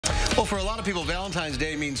Well, for a lot of people, Valentine's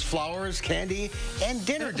Day means flowers, candy, and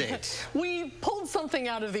dinner dates. We pulled something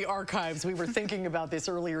out of the archives. We were thinking about this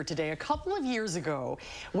earlier today. A couple of years ago,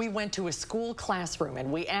 we went to a school classroom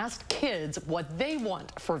and we asked kids what they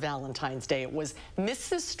want for Valentine's Day. It was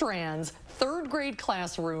Mrs. Strand's third grade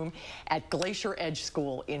classroom at Glacier Edge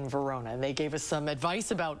School in Verona. And they gave us some advice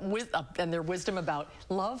about and their wisdom about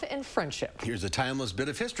love and friendship. Here's a timeless bit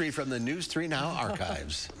of history from the News 3 Now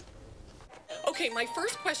archives. Okay, my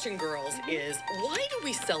first question, girls, is why do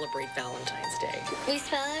we celebrate Valentine's Day? We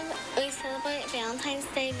celebrate Valentine's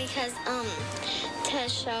Day because to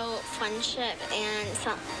show friendship and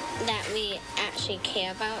that we actually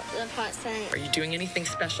care about the person. Are you doing anything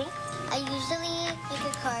special? I usually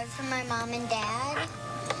make a card for my mom and dad,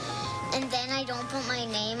 and then I don't put my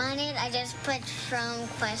name on it. I just put from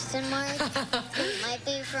question mark. It might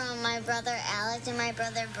be from my brother Alex and my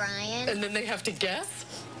brother Brian. And then they have to guess?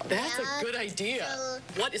 That's a good idea.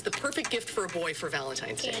 What is the perfect gift for a boy for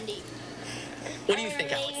Valentine's Day? Candy. What do you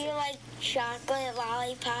think, Alex? Maybe like chocolate,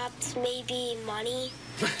 lollipops, maybe money.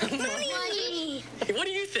 Money. What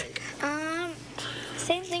do you think?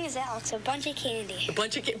 Same thing as Alex, a bunch of candy. A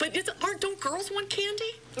bunch of candy. But don't girls want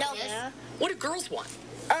candy? No. Yeah. What do girls want?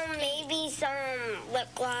 Maybe some lip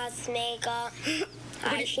gloss, makeup,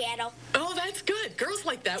 eyeshadow. Oh, that's good. Girls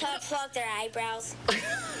like that. To pluck their eyebrows.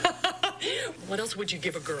 What else would you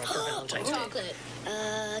give a girl for Valentine's Day? Chocolate.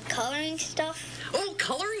 Coloring stuff. Oh,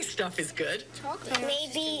 coloring stuff is good. Chocolate.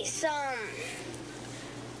 Maybe some,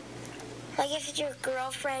 like if it's your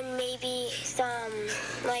girlfriend, maybe some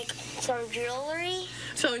jewelry.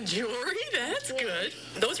 Some jewelry? That's good.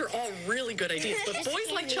 Those are all really good ideas. But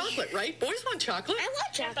boys like chocolate, right? Boys want chocolate. I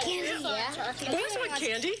love chocolate. Yeah. Boys want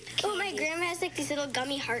candy. Oh, my grandma has like these little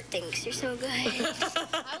gummy heart things. They're so good.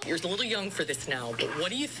 You're a little young for this now, but what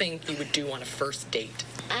do you think you would do on a first date?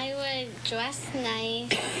 I would dress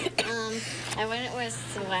nice. I wouldn't wear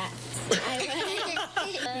sweats.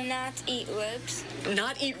 I would Not eat ribs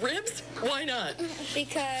Not eat ribs? Why not?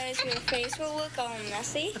 because your face will look all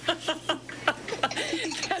messy.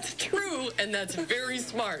 That's true, and that's very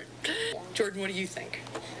smart. Jordan, what do you think?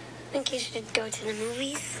 I think you should go to the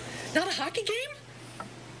movies Not a hockey game?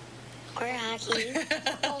 or hockey.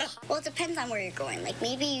 Well, it depends on where you're going. Like,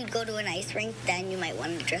 maybe you'd go to an ice rink, then you might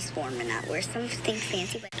want to dress warm and not wear something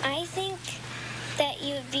fancy. But I think that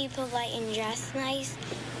you would be polite and dress nice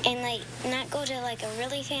and, like, not go to, like, a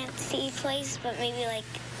really fancy place, but maybe, like,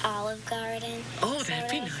 Olive Garden. Oh, that'd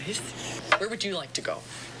be nice. Where would you like to go?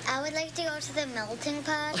 I would like to go to the melting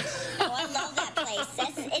pot. oh, I love that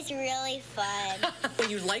place. It's really fun. When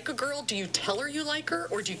you like a girl, do you tell her you like her,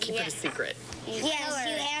 or do you keep it a secret?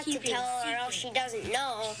 Yes, you have to tell her or else she doesn't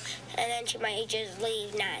know, and then she might just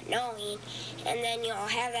leave not knowing, and then you'll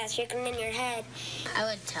have that chicken in your head. I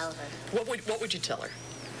would tell her. What would you tell her?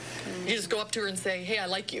 You just go up to her and say, hey, I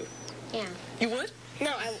like you. Yeah. You would?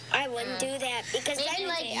 No, I wouldn't do that because Maybe then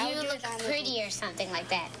like I'll you do look it on the- pretty or something like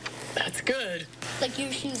that. That's good. Like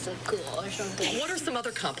your shoes look cool or something. What are some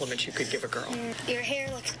other compliments you could give a girl? Your hair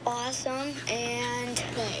looks awesome, and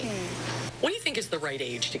What do you think is the right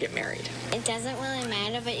age to get married? It doesn't really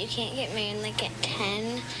matter, but you can't get married like at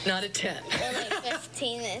 10 Not at 10. or like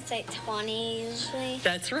 15. It's like 20 usually.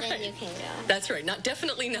 That's right. Then you can go. That's right.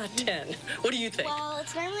 Definitely not 10. What do you think? Well,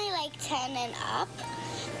 it's normally like 10 and up.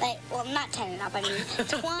 Like, well, not 10 and up, I mean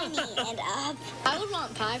 20 and up. I would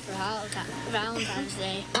want pie for Valentine's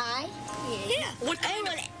Day. Pie? yeah. What I kind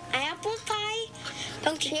of... want apple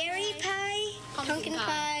pie, cherry pie, Pumpkin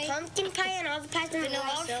pie. pumpkin pie, and all the pies in the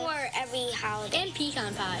world for every holiday. And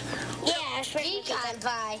pecan pie. Yeah, especially Pecan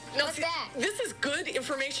pie. No, What's see, that? This is good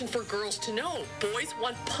information for girls to know. Boys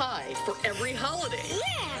want pie for every holiday.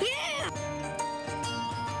 Yeah.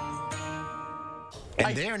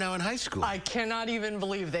 And they are now in high school. I cannot even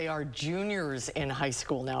believe they are juniors in high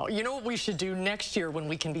school now. You know what we should do next year when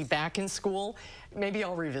we can be back in school? Maybe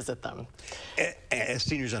I'll revisit them. As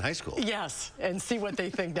seniors in high school. Yes, and see what they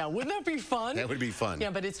think now. Wouldn't that be fun? That would be fun. Yeah,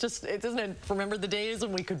 but it's just, isn't it, remember the days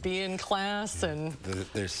when we could be in class and...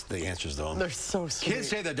 There's the answers, though. They're so sweet. Kids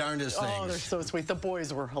say the darndest things. Oh, they're so sweet. The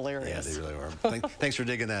boys were hilarious. Yeah, they really were. Thanks for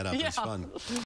digging that up. Yeah. It's fun.